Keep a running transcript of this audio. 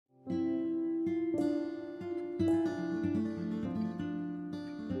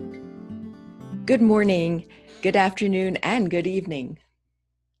Good morning, good afternoon, and good evening.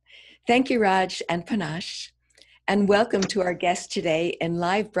 Thank you, Raj and Panache, and welcome to our guest today in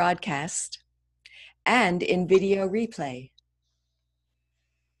live broadcast and in video replay.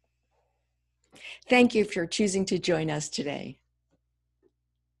 Thank you for choosing to join us today.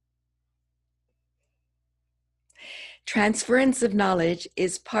 Transference of knowledge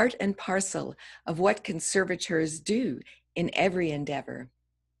is part and parcel of what conservators do in every endeavor.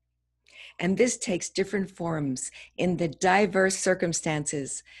 And this takes different forms in the diverse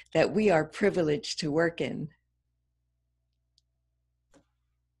circumstances that we are privileged to work in.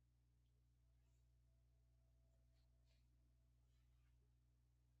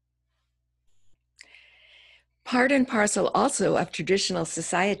 Part and parcel also of traditional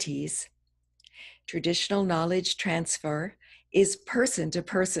societies, traditional knowledge transfer is person to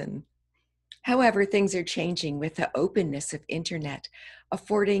person. However, things are changing with the openness of internet,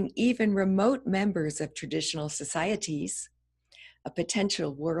 affording even remote members of traditional societies a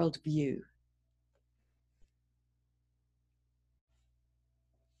potential worldview.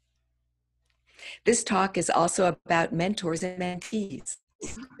 This talk is also about mentors and mentees.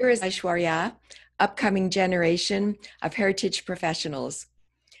 Here is Aishwarya, upcoming generation of heritage professionals.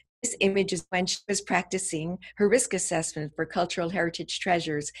 This image is when she was practicing her risk assessment for cultural heritage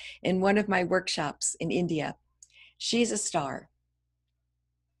treasures in one of my workshops in India. She's a star.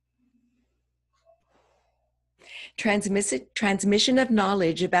 Transmission of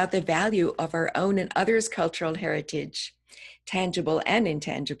knowledge about the value of our own and others' cultural heritage, tangible and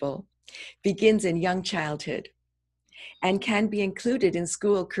intangible, begins in young childhood and can be included in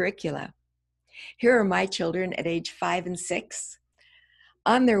school curricula. Here are my children at age 5 and 6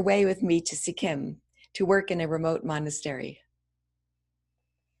 on their way with me to Sikkim to work in a remote monastery.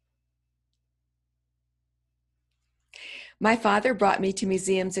 My father brought me to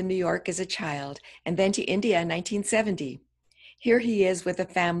museums in New York as a child and then to India in 1970. Here he is with a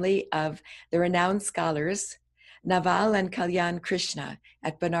family of the renowned scholars, Naval and Kalyan Krishna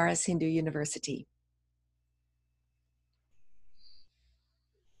at Banaras Hindu University.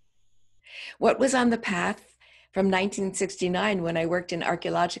 What was on the path from 1969 when I worked in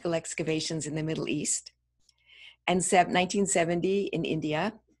archaeological excavations in the Middle East and 1970 in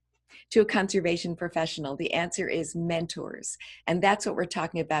India to a conservation professional? The answer is mentors. And that's what we're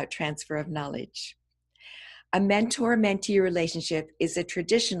talking about, transfer of knowledge. A mentor-mentee relationship is a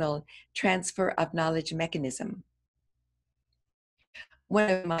traditional transfer of knowledge mechanism. One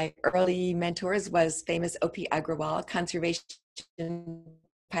of my early mentors was famous O.P. Agrawal, conservation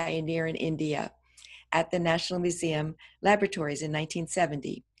pioneer in India at the National Museum Laboratories in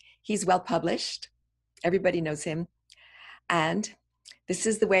 1970. He's well published. Everybody knows him. And this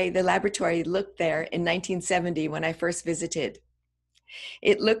is the way the laboratory looked there in 1970 when I first visited.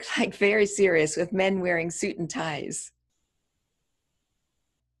 It looked like very serious with men wearing suit and ties.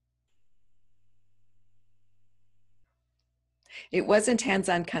 It wasn't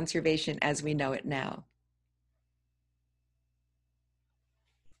hands-on conservation as we know it now.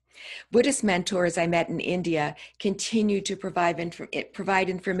 Buddhist mentors I met in India continue to provide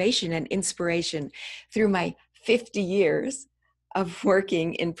information and inspiration through my 50 years of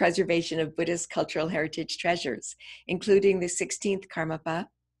working in preservation of Buddhist cultural heritage treasures, including the 16th Karmapa,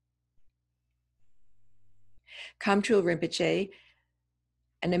 Kamtrul Rinpoche,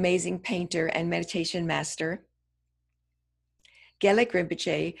 an amazing painter and meditation master, Gelek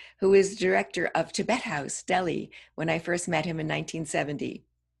Rinpoche, who is director of Tibet House, Delhi, when I first met him in 1970.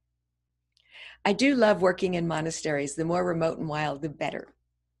 I do love working in monasteries. The more remote and wild, the better.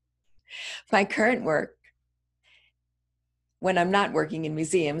 My current work, when I'm not working in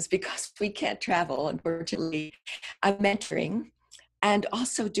museums, because we can't travel, unfortunately, I'm mentoring and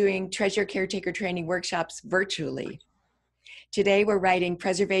also doing treasure caretaker training workshops virtually. Today, we're writing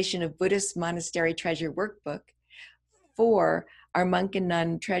Preservation of Buddhist Monastery Treasure Workbook for our monk and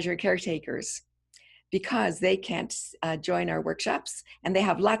nun treasure caretakers, because they can't join our workshops and they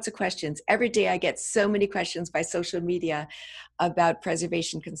have lots of questions. Every day I get so many questions by social media about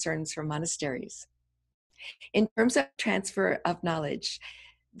preservation concerns from monasteries. In terms of transfer of knowledge,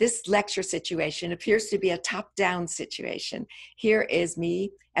 this lecture situation appears to be a top-down situation. Here is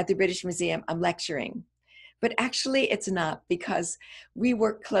me at the British Museum, I'm lecturing. But actually it's not, because we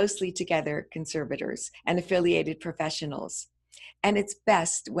work closely together, conservators and affiliated professionals. And it's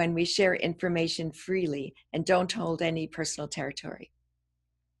best when we share information freely and don't hold any personal territory.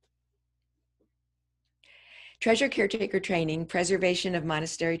 Treasure caretaker training, preservation of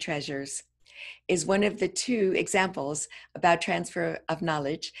monastery treasures, is one of the 2 examples about transfer of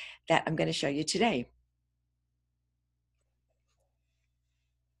knowledge that I'm going to show you today.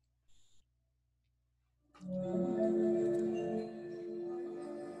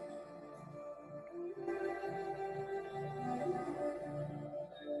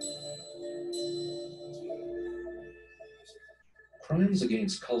 Crimes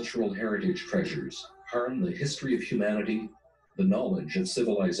against cultural heritage treasures harm the history of humanity, the knowledge of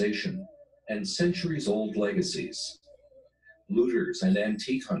civilization, and centuries-old legacies. Looters and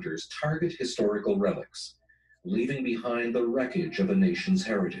antique hunters target historical relics, leaving behind the wreckage of a nation's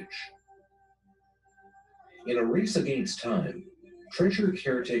heritage. In a race against time, treasure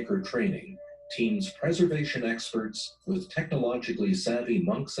caretaker training teams preservation experts with technologically savvy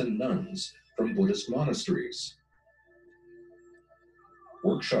monks and nuns from Buddhist monasteries.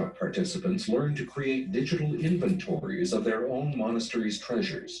 Workshop participants learn to create digital inventories of their own monastery's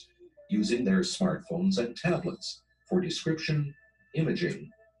treasures using their smartphones and tablets for description, imaging,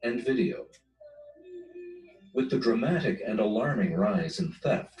 and video. With the dramatic and alarming rise in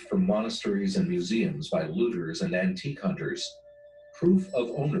theft from monasteries and museums by looters and antique hunters, proof of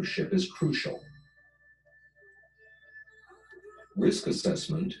ownership is crucial. Risk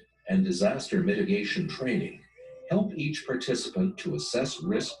assessment and disaster mitigation training help each participant to assess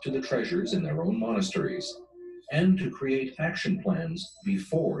risk to the treasures in their own monasteries and to create action plans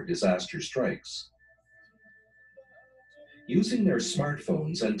before disaster strikes. Using their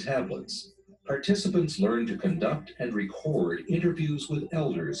smartphones and tablets, participants learn to conduct and record interviews with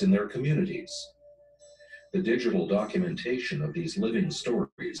elders in their communities. The digital documentation of these living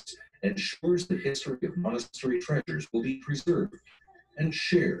stories ensures the history of monastery treasures will be preserved and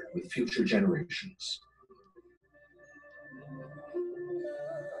shared with future generations.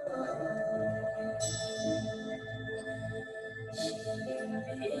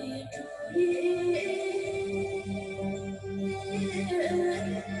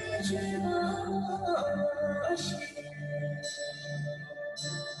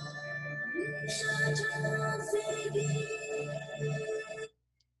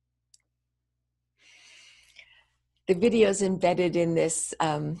 The video is embedded in this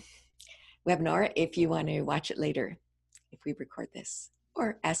webinar if you want to watch it later, if we record this,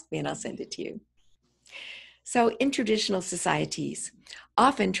 or ask me and I'll send it to you. So in traditional societies,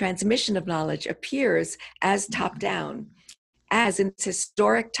 often transmission of knowledge appears as top-down, as in this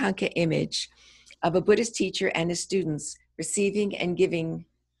historic Thangka image of a Buddhist teacher and his students receiving and giving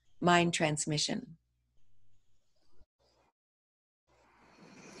mind transmission.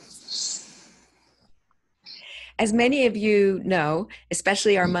 As many of you know,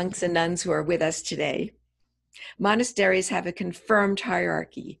 especially our monks and nuns who are with us today, monasteries have a confirmed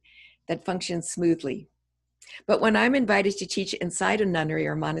hierarchy that functions smoothly. But when I'm invited to teach inside a nunnery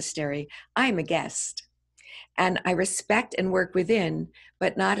or monastery, I'm a guest. And I respect and work within,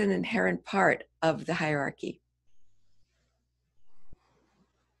 but not an inherent part of the hierarchy.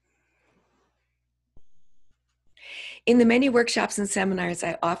 In the many workshops and seminars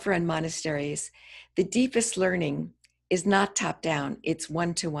I offer on monasteries, the deepest learning is not top-down, it's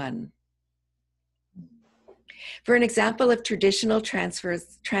one-to-one. For an example of traditional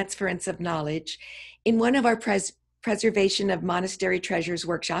transference of knowledge, in one of our preservation of monastery treasures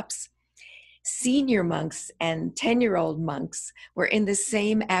workshops, senior monks and 10-year-old monks were in the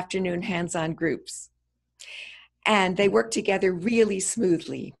same afternoon hands-on groups, and they worked together really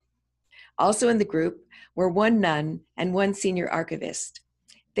smoothly. Also in the group were one nun and one senior archivist.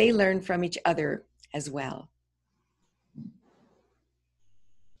 They learned from each other as well.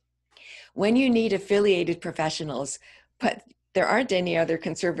 When you need affiliated professionals, but there aren't any other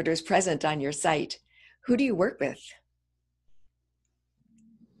conservators present on your site, who do you work with?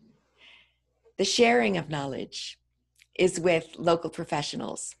 The sharing of knowledge is with local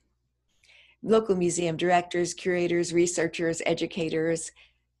professionals, local museum directors, curators, researchers, educators,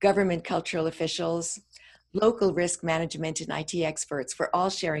 government cultural officials, local risk management and IT experts for all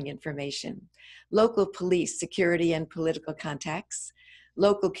sharing information, local police, security, and political contacts,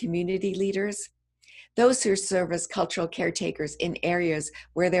 local community leaders, those who serve as cultural caretakers in areas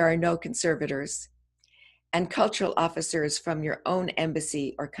where there are no conservators, and cultural officers from your own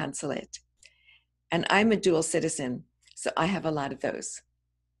embassy or consulate. And I'm a dual citizen, so I have a lot of those.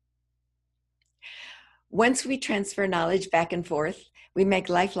 Once we transfer knowledge back and forth, we make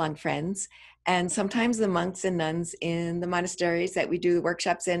lifelong friends, and sometimes the monks and nuns in the monasteries that we do the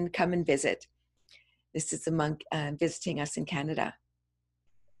workshops in come and visit. This is a monk visiting us in Canada.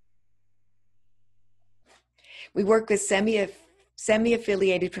 We work with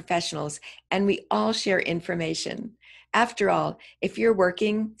semi-affiliated professionals, and we all share information. After all, if you're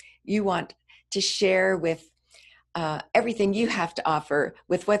working, you want to share with everything you have to offer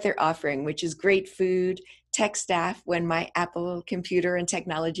with what they're offering, which is great food, tech staff when my Apple computer and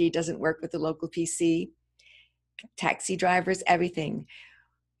technology doesn't work with the local PC, taxi drivers, everything.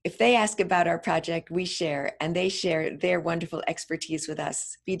 If they ask about our project, we share, and they share their wonderful expertise with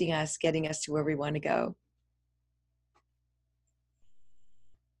us, feeding us, getting us to where we want to go.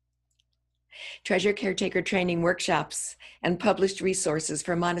 Treasure caretaker training workshops and published resources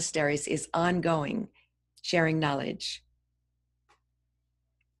for monasteries is ongoing, sharing knowledge.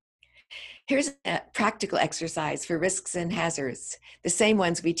 Here's a practical exercise for risks and hazards, the same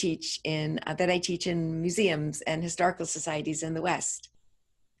ones we teach in, that I teach in museums and historical societies in the West.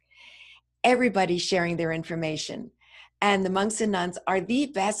 Everybody's sharing their information. And the monks and nuns are the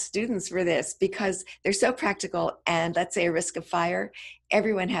best students for this because they're so practical. And let's say a risk of fire,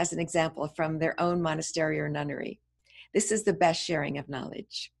 everyone has an example from their own monastery or nunnery. This is the best sharing of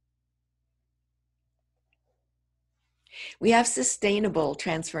knowledge. We have sustainable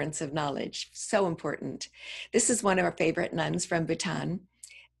transference of knowledge, so important. This is one of our favorite nuns from Bhutan.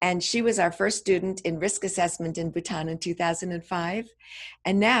 And she was our first student in risk assessment in Bhutan in 2005.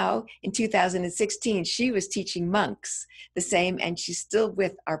 And now in 2016, she was teaching monks the same, and she's still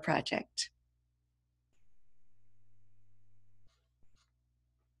with our project.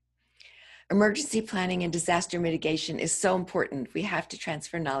 Emergency planning and disaster mitigation is so important. We have to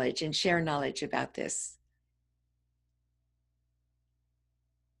transfer knowledge and share knowledge about this.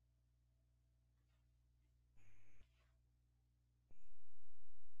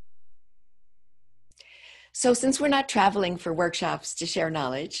 So since we're not traveling for workshops to share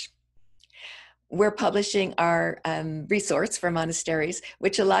knowledge, we're publishing our resource for monasteries,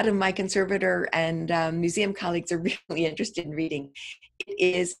 which a lot of my conservator and museum colleagues are really interested in reading. It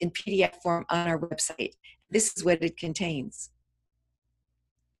is in PDF form on our website. This is what it contains: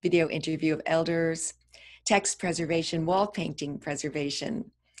 video interview of elders, text preservation, wall painting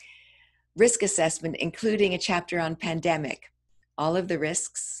preservation, risk assessment, including a chapter on pandemic, all of the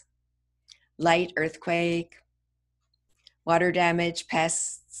risks, light, earthquake, water damage,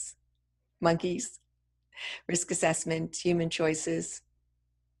 pests, monkeys, risk assessment, human choices.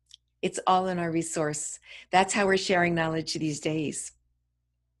 It's all in our resource. That's how we're sharing knowledge these days.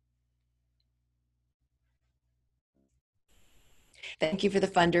 Thank you for the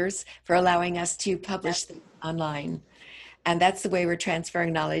funders for allowing us to publish them online. And that's the way we're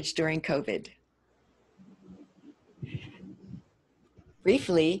transferring knowledge during COVID.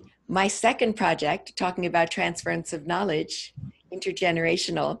 Briefly, my second project, talking about transference of knowledge,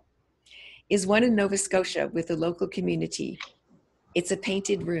 intergenerational, is one in Nova Scotia with the local community. It's a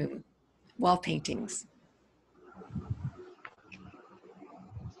painted room, wall paintings.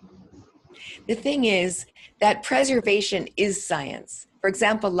 The thing is that preservation is science. For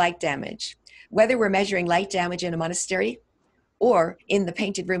example, light damage. Whether we're measuring light damage in a monastery or in the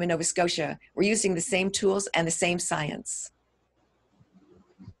painted room in Nova Scotia, we're using the same tools and the same science.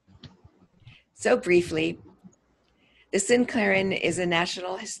 So briefly, the Sinclair Inn is a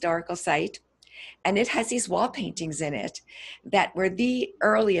National Historical Site, and it has these wall paintings in it that were the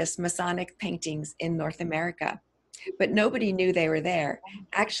earliest Masonic paintings in North America, but nobody knew they were there.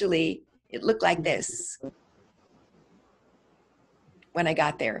 Actually, it looked like this when I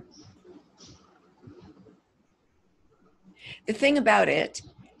got there. The thing about it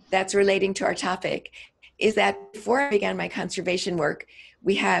that's relating to our topic is that before I began my conservation work,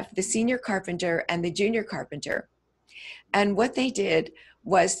 we have the senior carpenter and the junior carpenter. And what they did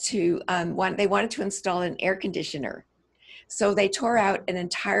was to, they wanted to install an air conditioner. So they tore out an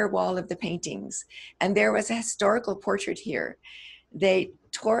entire wall of the paintings. And there was a historical portrait here. They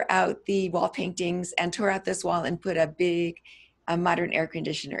tore out the wall paintings and tore out this wall and put a big modern air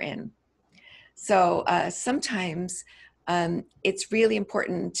conditioner in. So sometimes it's really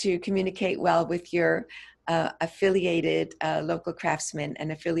important to communicate well with your affiliated local craftsmen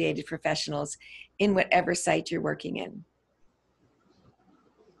and affiliated professionals in whatever site you're working in.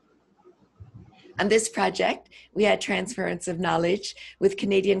 On this project, we had transference of knowledge with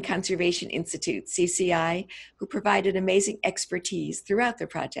Canadian Conservation Institute, CCI, who provided amazing expertise throughout the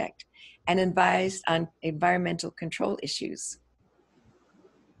project and advised on environmental control issues.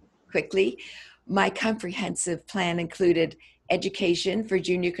 Quickly, my comprehensive plan included education for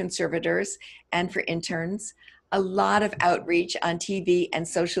junior conservators and for interns, a lot of outreach on TV and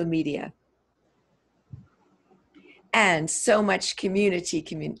social media, and so much community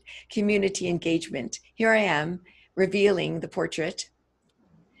engagement. Here I am revealing the portrait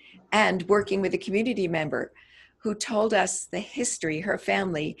and working with a community member who told us the history. Her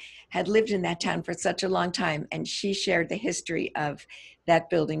family had lived in that town for such a long time, and she shared the history of that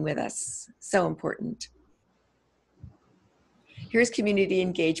building with us. So important. Here's community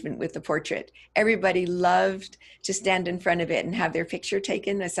engagement with the portrait. Everybody loved to stand in front of it and have their picture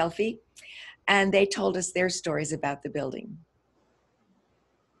taken, a selfie. and they told us their stories about the building.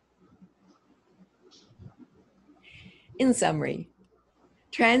 In summary,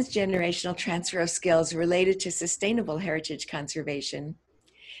 transgenerational transfer of skills related to sustainable heritage conservation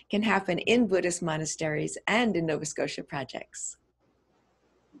can happen in Buddhist monasteries and in Nova Scotia projects.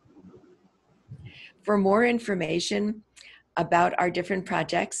 For more information about our different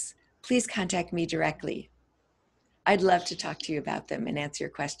projects, please contact me directly. I'd love to talk to you about them and answer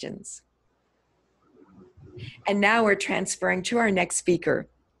your questions. And now we're transferring to our next speaker,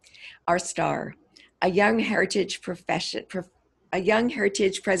 our star, a young heritage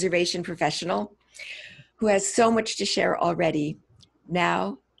preservation professional who has so much to share already,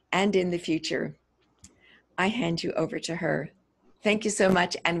 now and in the future. I hand you over to her. Thank you so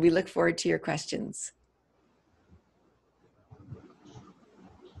much, and we look forward to your questions.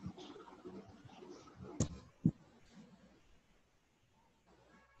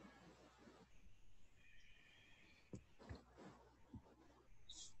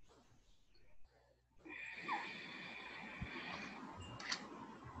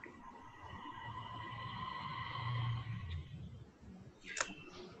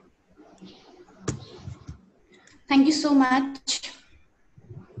 Thank you so much.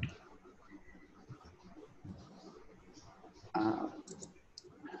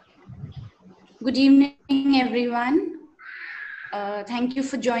 Good evening, everyone. Thank you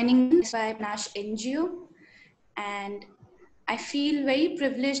for joining us by Nash NGO. And I feel very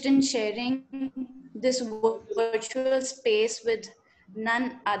privileged in sharing this virtual space with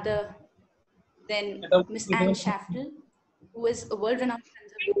none other than Ms. Anne Shaftel, who is a world-renowned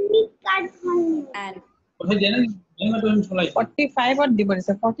conservator and 45 ত দিব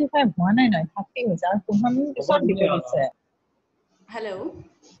দিছে 45 হোৱা নাই নাই 30 হৈছে আৰু 15 minute পিছত দিব দিছে Hello.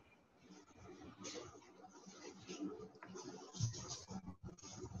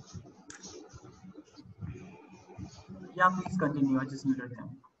 Yeah, please continue. I just needed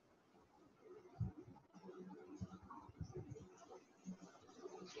time.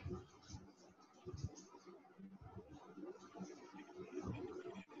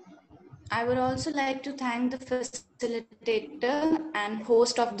 I would also like to thank the facilitator and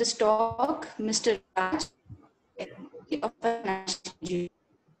host of this talk, Mr. Raj.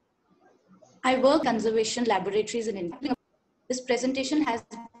 I work conservation laboratories in India. This presentation has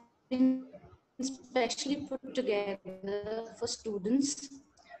been specially put together for students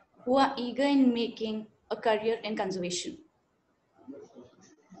who are eager in making a career in conservation.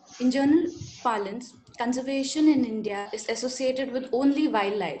 In general parlance, conservation in India is associated with only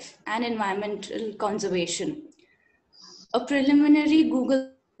wildlife and environmental conservation. A preliminary Google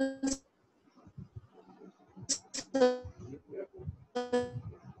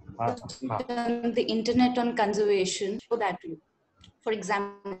the internet on conservation show that to you. For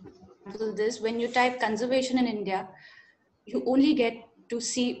example, when you type conservation in India, you only get to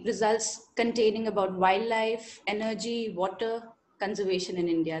see results containing about wildlife, energy, water, conservation in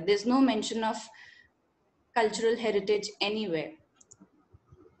India. There's no mention of cultural heritage anywhere.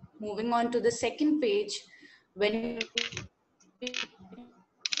 Moving on to the second page, when we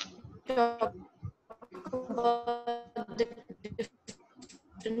talk about the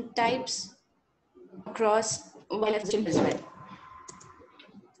different types across wildlife as well.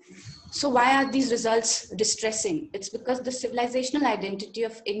 So why are these results distressing? It's because the civilizational identity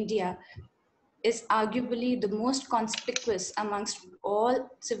of India is arguably the most conspicuous amongst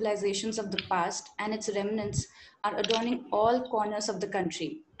all civilizations of the past, and its remnants are adorning all corners of the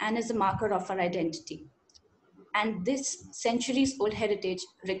country and is a marker of our identity. And this centuries-old heritage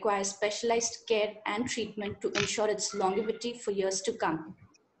requires specialized care and treatment to ensure its longevity for years to come.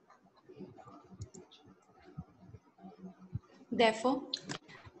 Therefore,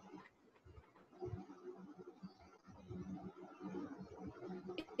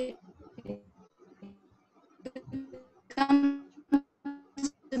 it becomes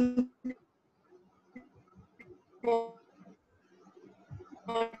to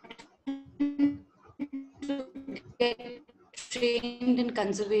get trained in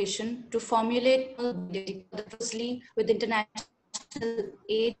conservation to formulate closely with international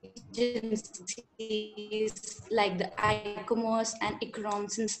agencies like the ICOMOS and ICCROM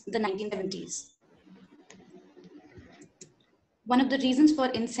since the 1970s. One of the reasons for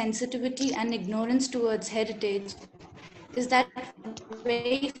insensitivity and ignorance towards heritage is that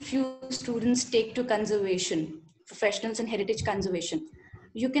very few students take to conservation, professionals in heritage conservation.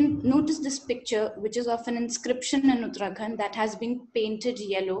 You can notice this picture, which is of an inscription in Uttarakhand that has been painted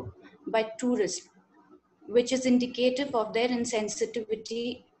yellow by tourists, which is indicative of their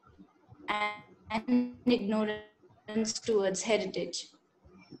insensitivity and ignorance towards heritage.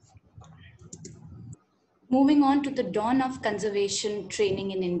 Moving on to the dawn of conservation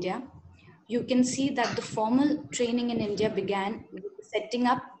training in India, you can see that the formal training in India began with the setting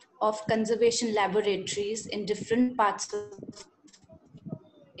up of conservation laboratories in different parts of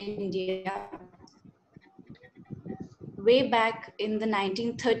India way back in the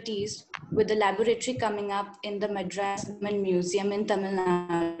 1930s, with the laboratory coming up in the Madras Museum in Tamil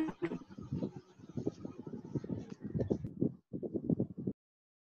Nadu.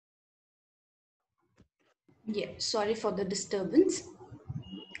 Yeah, sorry for the disturbance.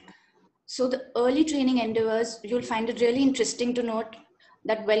 So the early training endeavors, you'll find it really interesting to note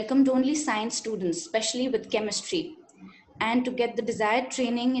that welcomed only science students, especially with chemistry. And to get the desired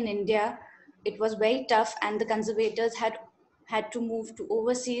training in India, it was very tough, and the conservators had to move to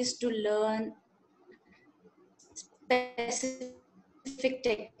overseas to learn specific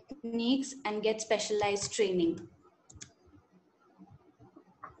techniques and get specialized training.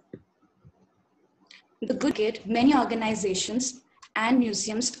 The good kid, many organizations and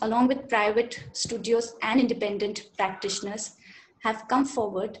museums, along with private studios and independent practitioners, have come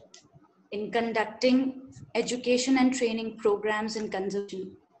forward in conducting education and training programs in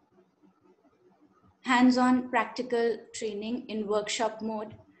conservation. Hands-on practical training in workshop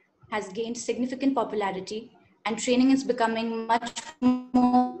mode has gained significant popularity, and training is becoming much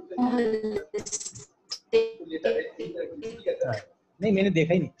more holistic. नहीं मैंने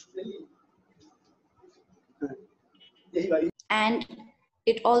देखा ही नहीं And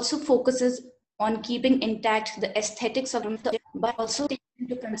it also focuses on keeping intact the aesthetics of the, but also taking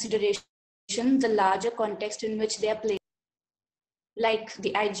into consideration the larger context in which they are played, like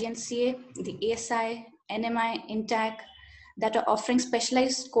the IGNCA, the ASI, NMI, INTAC, that are offering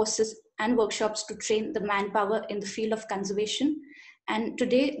specialized courses and workshops to train the manpower in the field of conservation. And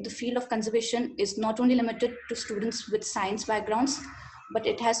today, the field of conservation is not only limited to students with science backgrounds, but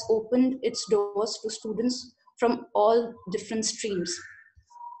it has opened its doors to students from all different streams.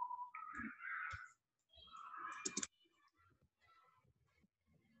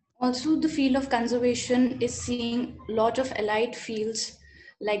 Also, the field of conservation is seeing a lot of allied fields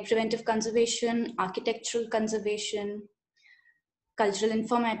like preventive conservation, architectural conservation, cultural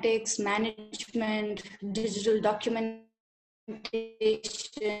informatics, management, digital documentation,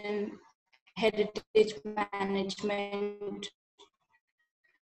 heritage management,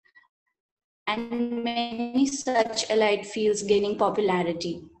 and many such allied fields gaining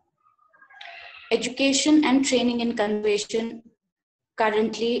popularity. Education and training in conservation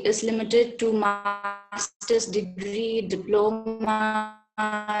currently is limited to master's degree, diplomas,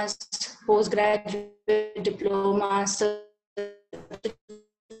 postgraduate diplomas,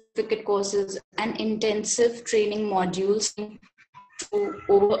 certificate courses, and intensive training modules to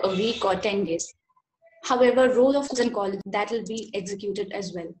over a week or 10 days. However, role of in college, that will be executed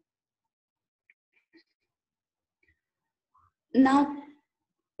as well. Now,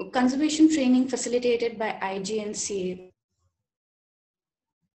 conservation training facilitated by IGNCA.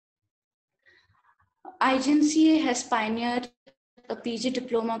 IGNCA has pioneered a PG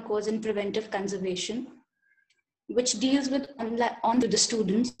diploma course in preventive conservation, which deals with on to the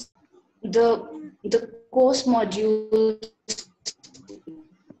students. The course modules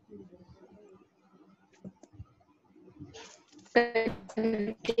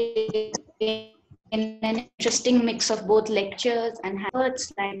in an interesting mix of both lectures and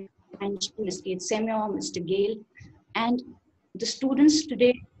experts like Mr. Semyo, Mr. Gale, and the students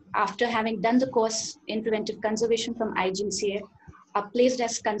today, after having done the course in preventive conservation from IGNCA, are placed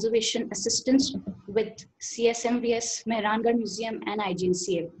as conservation assistants with CSMVS, Mehrangarh Museum, and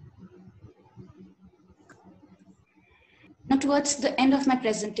IGNCA. Now, towards the end of my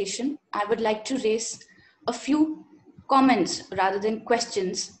presentation, I would like to raise a few comments rather than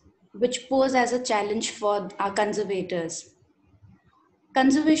questions, which pose as a challenge for our conservators.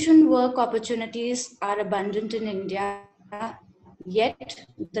 Conservation work opportunities are abundant in India, yet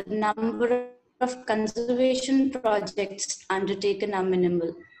the number of conservation projects undertaken are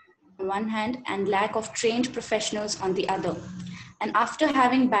minimal on one hand and lack of trained professionals on the other. And after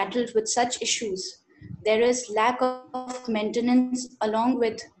having battled with such issues, there is lack of maintenance along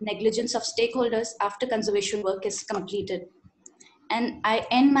with negligence of stakeholders after conservation work is completed. And I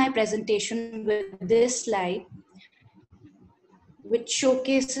end my presentation with this slide, which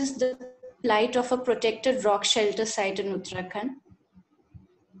showcases the plight of a protected rock shelter site in Uttarakhand,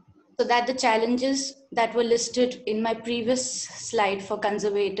 so that the challenges that were listed in my previous slide for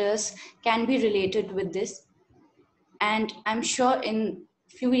conservators can be related with this. And I'm sure in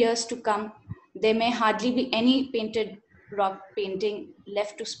few years to come, there may hardly be any painted rock painting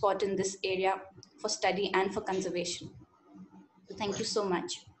left to spot in this area for study and for conservation. So thank you so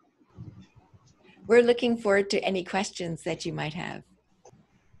much. We're looking forward to any questions that you might have.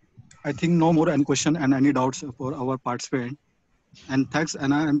 I think no more any question and any doubts for our participant. And thanks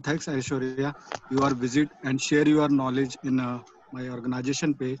Anna and thanks Aishwarya. You are visit and share your knowledge in my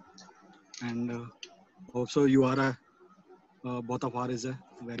organization page. And also you are both of us is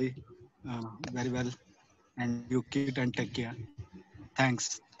very well. And you keep it and take care.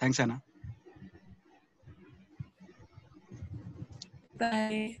 Thanks Anna.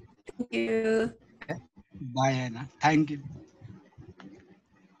 Bye. Thank you. Bye Anna. Thank you.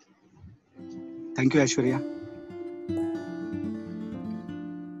 Thank you Aishwarya.